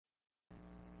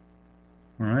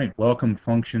All right, welcome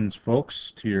functions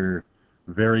folks to your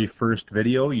very first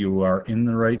video. You are in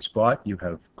the right spot. You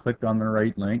have clicked on the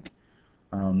right link.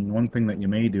 One thing that you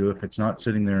may do, if it's not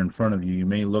sitting there in front of you, you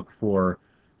may look for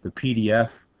the PDF.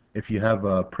 If you have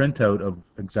a printout of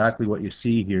exactly what you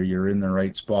see here, you're in the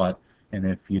right spot. And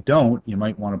if you don't, you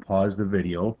might want to pause the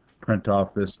video, print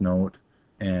off this note,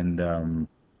 and and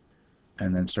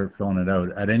then start filling it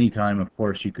out. At any time, of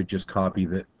course, you could just copy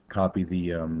the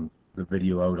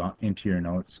video out into your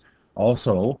notes.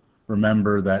 Also,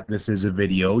 remember that this is a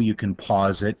video. You can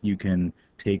pause it. You can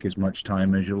take as much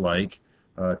time as you like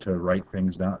to write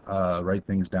things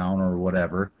down or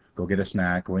whatever. Go get a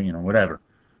snack, or whatever.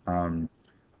 Um,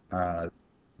 uh,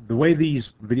 the way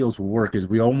these videos will work is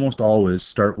we almost always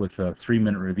start with a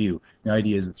 3-minute review. The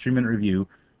idea is a 3-minute review.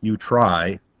 You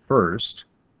try first,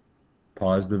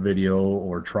 pause the video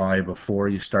or try before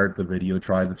you start the video,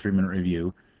 try the 3-minute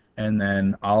review, and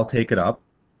then I'll take it up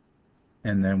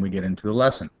and then we get into the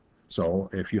lesson. So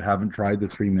if you haven't tried the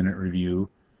 3-minute review,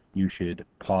 you should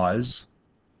pause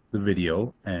the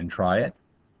video and try it,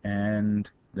 and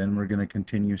then we're going to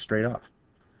continue straight off.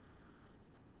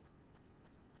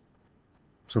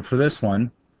 So for this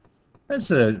one, it's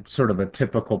a sort of a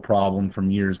typical problem from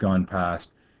years gone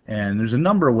past, and there's a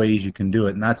number of ways you can do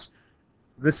it, and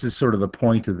this is sort of the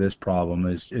point of this problem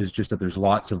is just that there's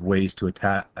lots of ways to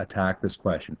attack this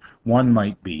question. One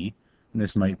might be, and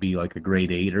this might be like a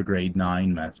grade 8 or grade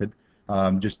 9 method,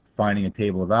 just finding a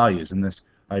table of values. And this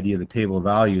idea of the table of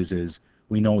values is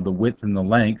we know the width and the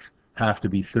length have to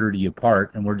be 30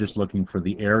 apart, and we're just looking for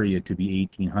the area to be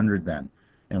 1800 then.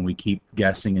 And we keep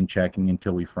guessing and checking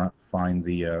until we find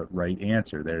the right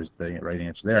answer. There's the right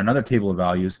answer there. Another table of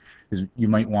values is you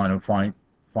might want to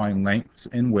find lengths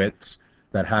and widths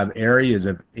that have areas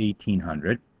of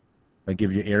 1800. That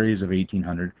gives you areas of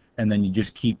 1800, and then you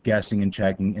just keep guessing and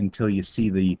checking until you see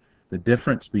the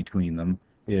difference between them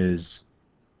is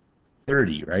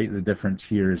 30, right? The difference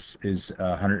here is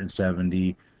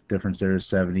 170, difference there is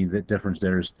 70, the difference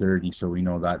there is 30, so we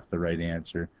know that's the right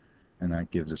answer, and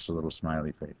that gives us a little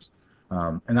smiley face.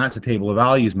 And that's a table of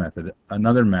values method.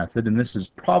 Another method, and this is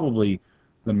probably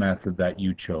the method that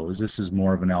you chose, this is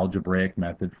more of an algebraic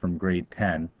method from grade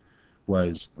 10,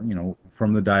 was,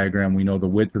 from the diagram we know the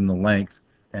width and the length,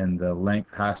 and the length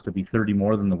has to be 30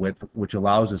 more than the width, which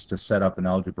allows us to set up an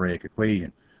algebraic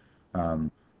equation.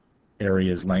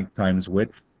 Area is length times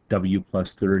width, w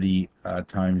plus 30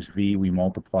 times v, we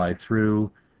multiply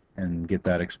through and get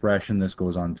that expression. This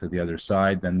goes on to the other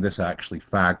side. Then this actually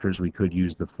factors. We could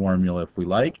use the formula if we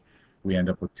like. We end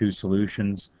up with two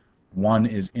solutions. One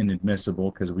is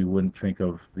inadmissible because we wouldn't think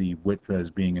of the width as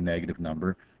being a negative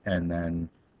number, and then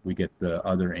we get the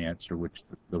other answer, which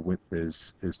the width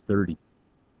is 30.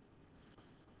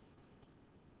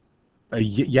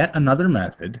 Yet another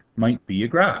method might be a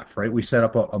graph, right? We set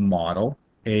up a model,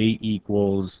 A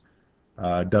equals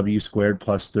w squared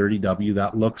plus 30w.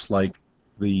 That looks like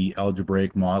the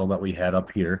algebraic model that we had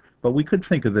up here, but we could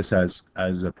think of this as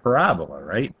a parabola,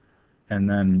 right? And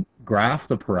then graph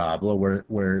the parabola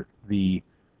where the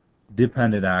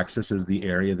dependent axis is the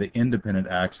area, the independent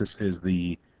axis is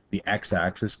the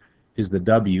x-axis, is the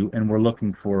w, and we're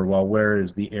looking for, well, where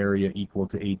is the area equal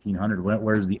to 1800?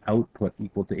 Where is the output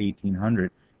equal to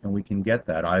 1800? And we can get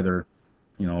that either,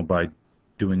 by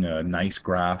doing a nice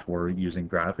graph or using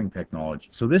graphing technology.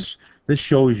 So this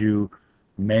shows you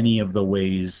many of the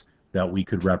ways that we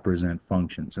could represent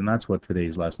functions, and that's what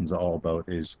today's lesson is all about,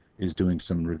 is doing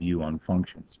some review on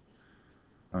functions.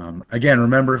 Again,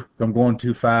 remember, if I'm going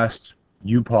too fast,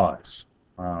 you pause.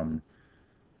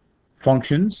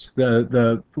 Functions,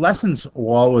 the lessons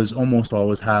will almost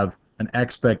always have an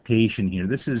expectation here.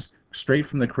 This is straight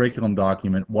from the curriculum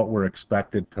document, what we're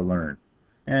expected to learn.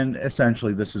 And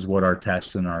essentially this is what our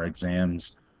tests and our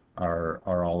exams are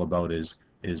all about, is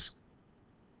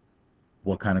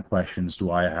what kind of questions do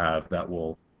I have that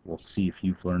will see if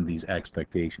you've learned these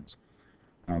expectations.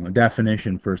 A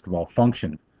definition, first of all,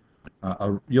 function.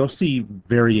 You'll see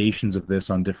variations of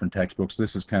this on different textbooks.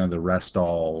 This is kind of the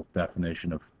rest-all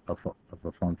definition of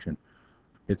a function.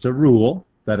 It's a rule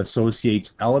that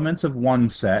associates elements of one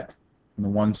set, and the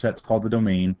one set's called the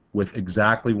domain, with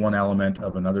exactly one element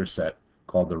of another set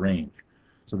called the range.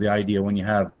 So the idea, when you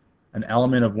have an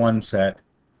element of one set,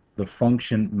 the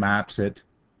function maps it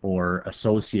or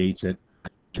associates it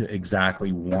to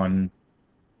exactly one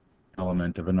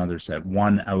element of another set,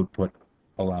 one output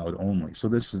allowed only. So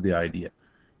this is the idea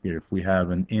here. If we have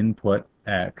an input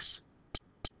x,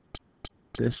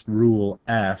 this rule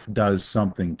f does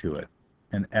something to it,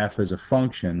 and f is a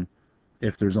function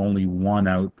if there's only one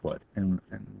output, and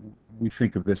we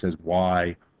think of this as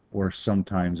y or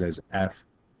sometimes as f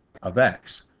of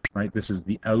x, right? This is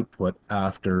the output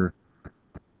after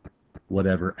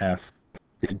whatever f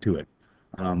did to it.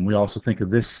 We also think of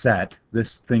this set,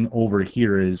 this thing over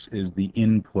here is the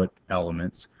input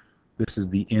elements. This is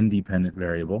the independent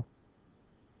variable.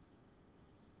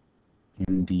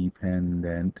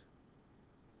 Independent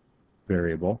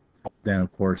variable. Then,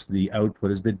 of course, the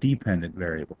output is the dependent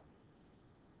variable.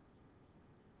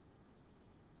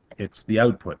 It's the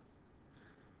output.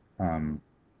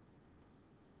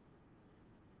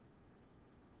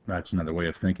 That's another way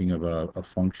of thinking of a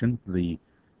function. The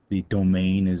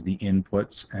domain is the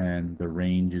inputs and the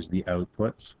range is the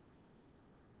outputs.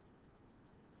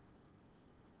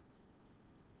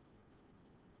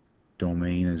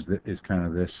 Domain is kind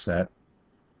of this set.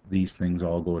 These things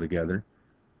all go together.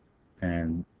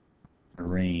 And the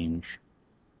range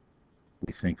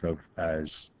we think of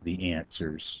as the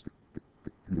answers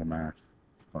in the math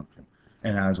function.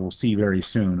 And as we'll see very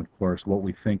soon, of course, what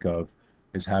we think of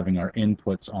is having our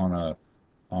inputs on a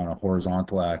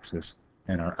horizontal axis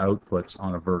and our outputs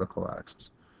on a vertical axis.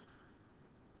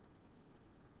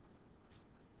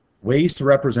 Ways to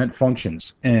represent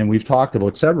functions, and we've talked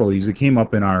about several of these. It came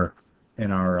up in our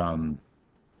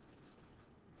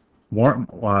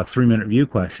 3-minute review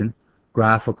question.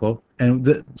 Graphical,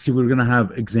 and see, we're going to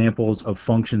have examples of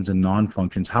functions and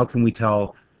non-functions. How can we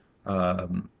tell a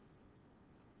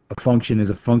function is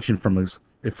a function from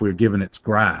if we're given its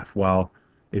graph? Well,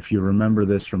 if you remember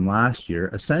this from last year,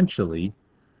 essentially,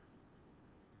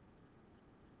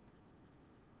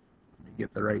 let me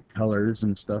get the right colors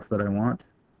and stuff that I want.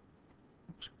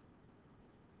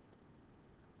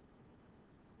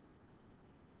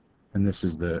 And this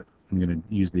is I'm going to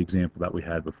use the example that we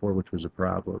had before, which was a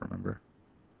parabola, remember?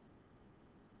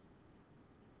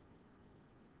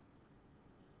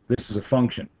 This is a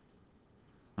function.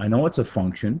 I know it's a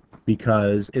function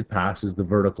because it passes the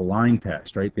vertical line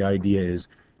test, right? The idea is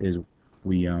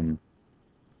we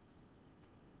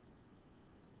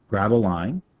grab a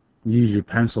line, you use your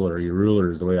pencil or your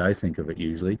ruler is the way I think of it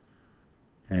usually,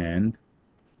 and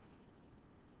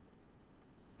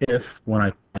when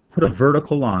I put a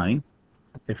vertical line,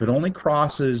 if it only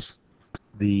crosses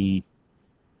the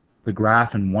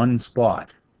graph in one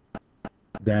spot,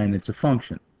 then it's a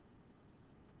function.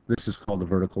 This is called the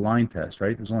vertical line test,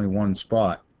 right? There's only one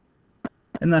spot.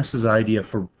 And that's the idea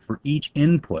for each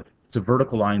input. It's a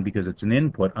vertical line because it's an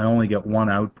input. I only get one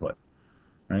output,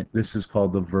 right? This is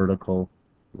called the vertical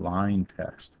line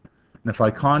test. And if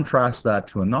I contrast that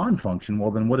to a non-function,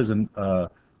 well, then what does a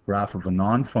graph of a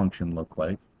non-function look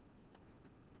like?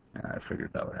 I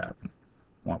figured that would happen.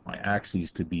 I want my axes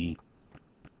to be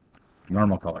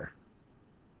normal color.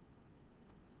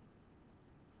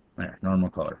 There, normal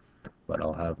color. But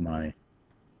I'll have my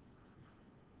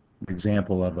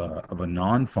example of a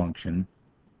non-function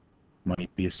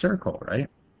might be a circle, right?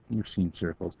 You've seen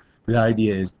circles. The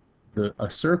idea is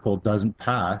a circle doesn't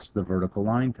pass the vertical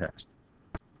line test,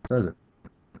 does it?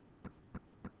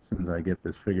 As soon as I get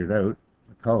this figured out,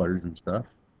 the colors and stuff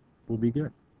will be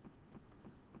good.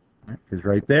 Because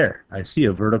right there, I see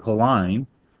a vertical line.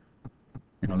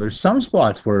 You know, there's some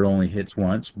spots where it only hits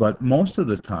once, but most of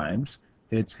the times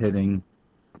it's hitting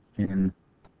in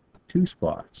two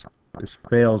spots. This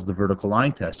fails the vertical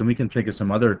line test. And we can think of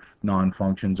some other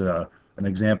non-functions. An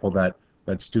example that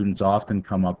students often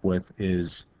come up with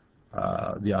is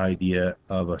the idea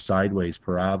of a sideways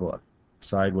parabola.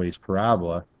 Sideways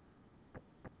parabola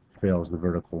fails the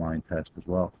vertical line test as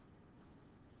well.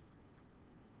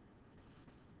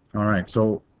 All right,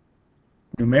 so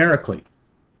numerically,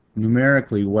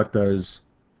 what does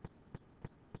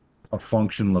a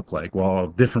function look like? Well,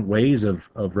 different ways of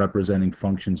representing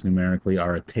functions numerically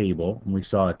are a table. And we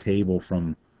saw a table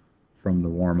from the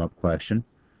warm-up question.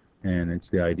 And it's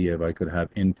the idea of I could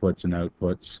have inputs and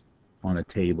outputs on a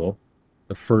table.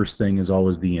 The first thing is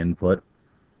always the input.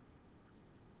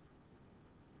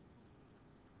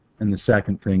 And the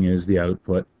second thing is the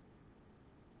output.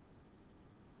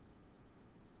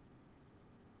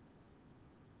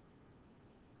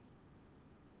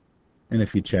 And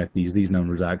if you check these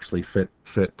numbers actually fit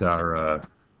our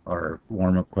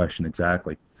warm-up question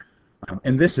exactly.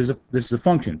 And this is a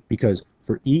function because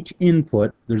for each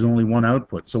input there's only one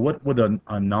output. So what would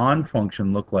a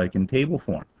non-function look like in table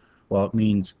form? Well, it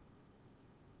means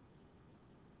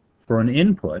for an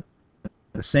input,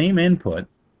 the same input,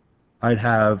 I'd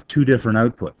have two different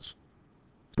outputs.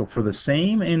 So for the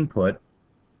same input,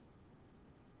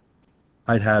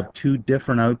 I'd have two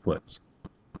different outputs,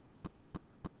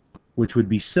 which would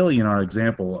be silly in our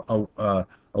example.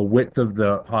 A width of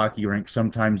the hockey rink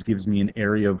sometimes gives me an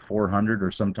area of 400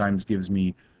 or sometimes gives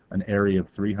me an area of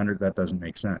 300. That doesn't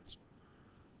make sense.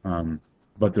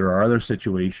 But there are other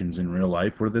situations in real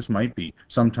life where this might be.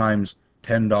 Sometimes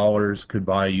 $10 could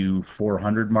buy you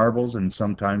 400 marbles, and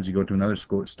sometimes you go to another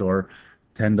store,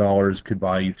 $10 could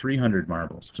buy you 300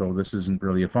 marbles. So this isn't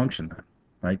really a function then,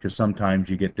 right? Because sometimes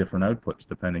you get different outputs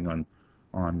depending on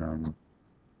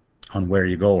where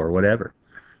you go or whatever.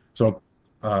 So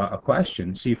a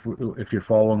question, see if you're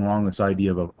following along this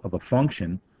idea of a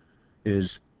function,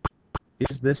 is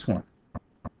this one?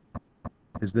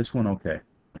 Is this one okay?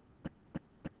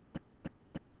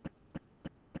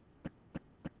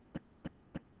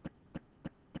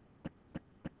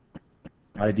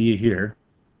 Idea here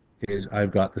is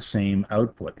I've got the same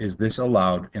output. Is this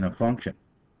allowed in a function?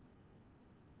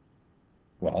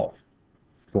 Well,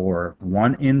 for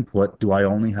one input, do I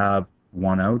only have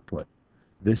one output?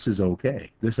 This is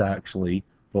okay. This actually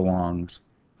belongs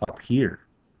up here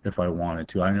if I wanted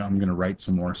to. I'm going to write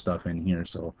some more stuff in here,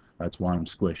 so that's why I'm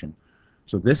squishing.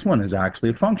 So this one is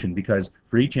actually a function because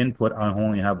for each input, I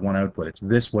only have one output. It's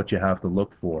this what you have to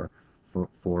look for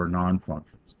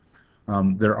non-functions.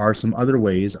 There are some other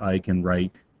ways I can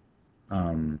write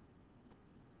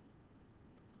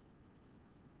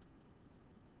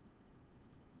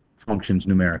functions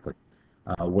numerically,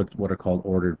 what are called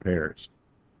ordered pairs.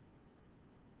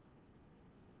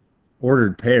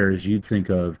 Ordered pairs you'd think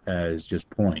of as just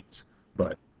points,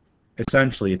 but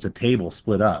essentially it's a table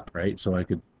split up, right? So I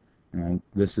could,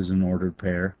 this is an ordered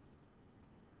pair.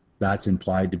 That's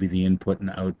implied to be the input and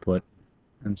output,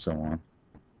 and so on.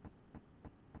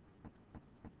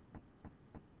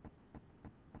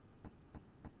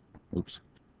 Oops,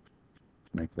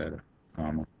 make that a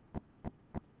comma.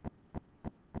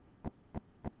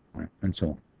 Right, and so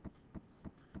on.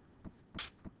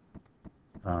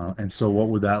 And so what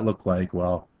would that look like?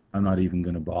 Well, I'm not even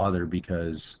going to bother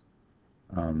because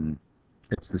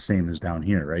it's the same as down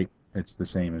here, right? It's the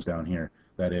same as down here.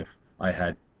 That if I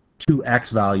had two x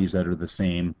values that are the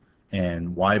same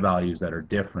and y values that are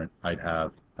different, I'd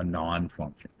have a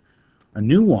non-function. A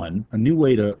new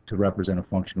way to represent a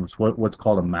function was what's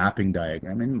called a mapping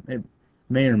diagram. And it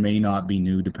may or may not be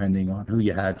new depending on who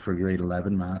you had for grade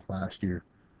 11 math last year.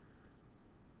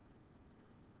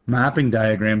 Mapping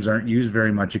diagrams aren't used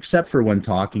very much except for when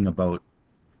talking about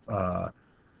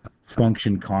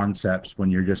function concepts when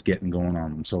you're just getting going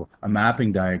on them. So a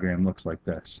mapping diagram looks like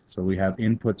this. So we have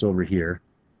inputs over here.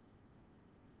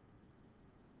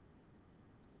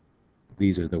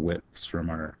 These are the widths from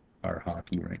our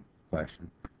hockey rink question.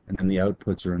 And then the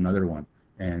outputs are another one.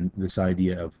 And this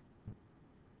idea of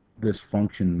this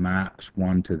function maps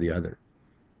one to the other.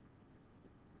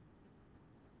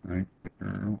 Right?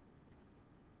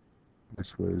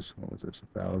 This was, what was this,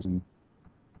 1,000,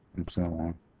 and so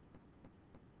on.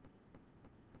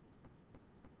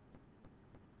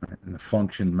 Right? And the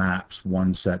function maps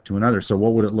one set to another. So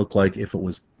what would it look like if it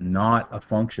was not a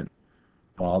function?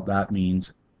 Well, that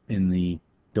means in the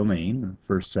domain, the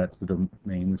first set's the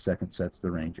domain, the second set's the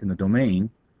range. In the domain,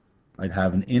 I'd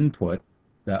have an input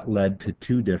that led to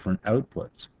two different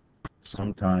outputs.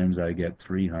 Sometimes I get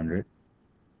 300,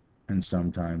 and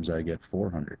sometimes I get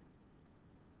 400.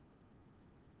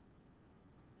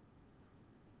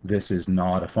 This is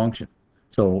not a function.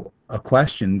 So a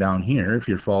question down here, if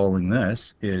you're following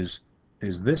this, is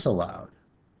this allowed?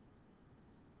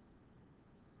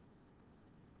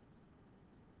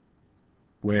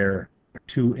 Where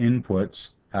two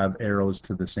inputs have arrows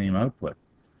to the same output.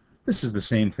 This is the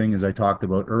same thing as I talked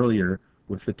about earlier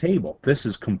with the table. This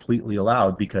is completely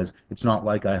allowed because it's not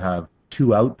like I have two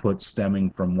outputs stemming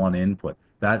from one input.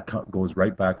 That goes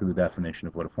right back to the definition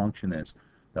of what a function is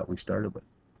that we started with.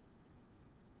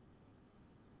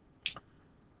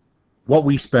 What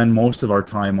we spend most of our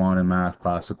time on in math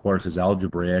class, of course, is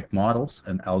algebraic models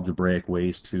and algebraic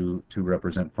ways to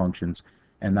represent functions,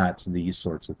 and that's these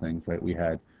sorts of things, right? We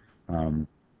had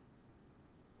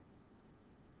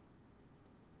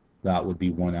that would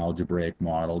be one algebraic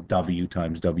model, w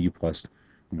times w plus,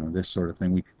 this sort of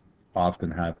thing. We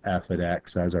often have f at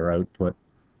x as our output,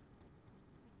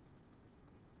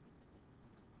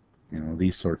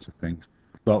 these sorts of things.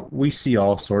 But we see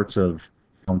all sorts of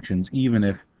functions, even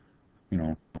if,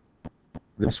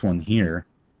 this one here,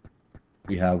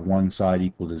 we have one side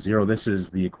equal to 0. This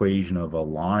is the equation of a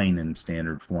line in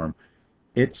standard form.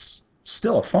 It's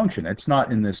still a function. It's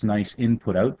not in this nice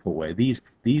input-output way.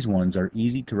 These ones are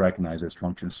easy to recognize as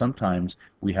functions. Sometimes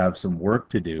we have some work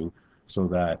to do so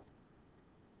that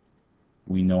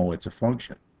we know it's a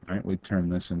function. Right? We turn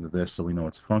this into this so we know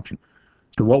it's a function.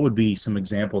 So what would be some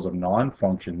examples of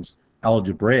non-functions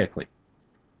algebraically?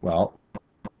 Well,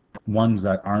 ones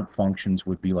that aren't functions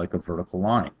would be like a vertical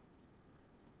line.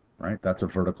 Right? That's a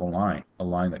vertical line, a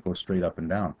line that goes straight up and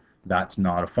down. That's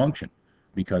not a function.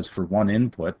 because for one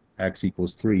input, x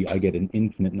equals 3, I get an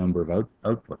infinite number of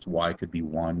outputs. Y could be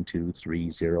 1, 2,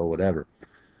 3, 0, whatever.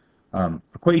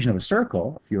 Equation of a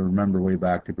circle, if you remember way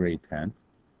back to grade 10,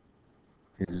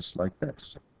 is like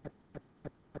this.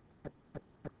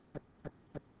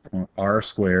 R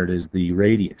squared is the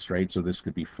radius, right? So this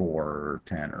could be 4 or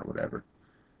 10 or whatever.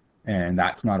 And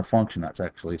that's not a function, that's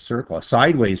actually a circle. A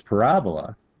sideways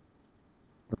parabola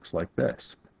looks like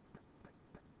this.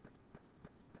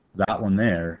 That one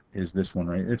there is this one,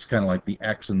 right? It's kind of like the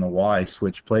x and the y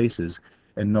switch places.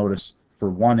 And notice for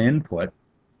one input,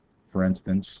 for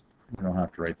instance, you don't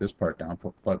have to write this part down,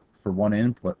 but for one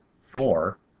input,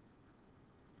 4,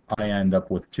 I end up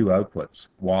with 2 outputs.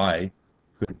 Y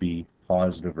could be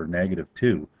positive or negative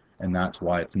 2, and that's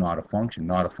why it's not a function.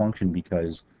 Not a function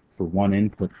because for one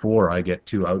input 4, I get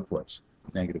 2 outputs,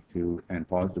 negative 2 and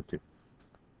positive 2.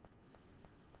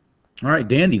 All right,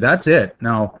 dandy, that's it.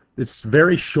 Now, it's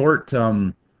very short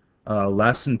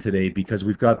lesson today because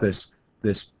we've got this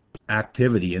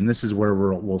activity, and this is where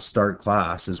we'll start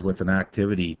class, is with an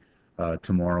activity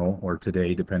tomorrow or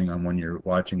today, depending on when you're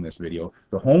watching this video.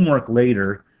 The homework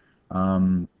later,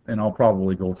 and I'll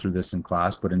probably go through this in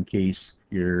class, but in case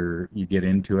you get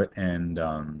into it and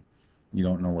you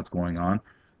don't know what's going on,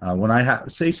 when I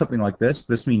say something like this,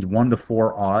 this means 1 to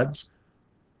 4 odds.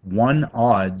 1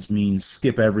 odds means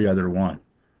skip every other one.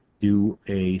 Do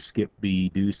A, skip B,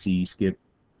 do C, skip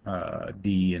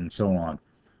D, and so on.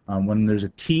 When there's a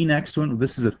T next to it,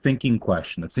 this is a thinking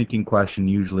question. A thinking question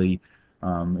usually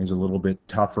is a little bit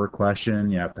tougher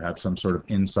question. You have to have some sort of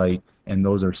insight, and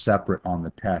those are separate on the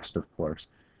test, of course.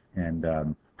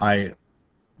 And I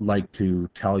like to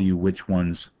tell you which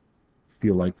ones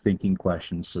feel like thinking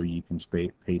questions so you can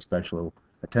pay special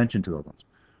attention to those ones.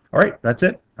 All right, that's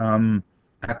it.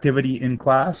 Activity in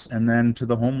class, and then to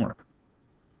the homework.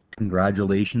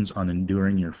 Congratulations on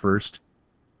enduring your first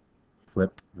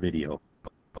flipped video.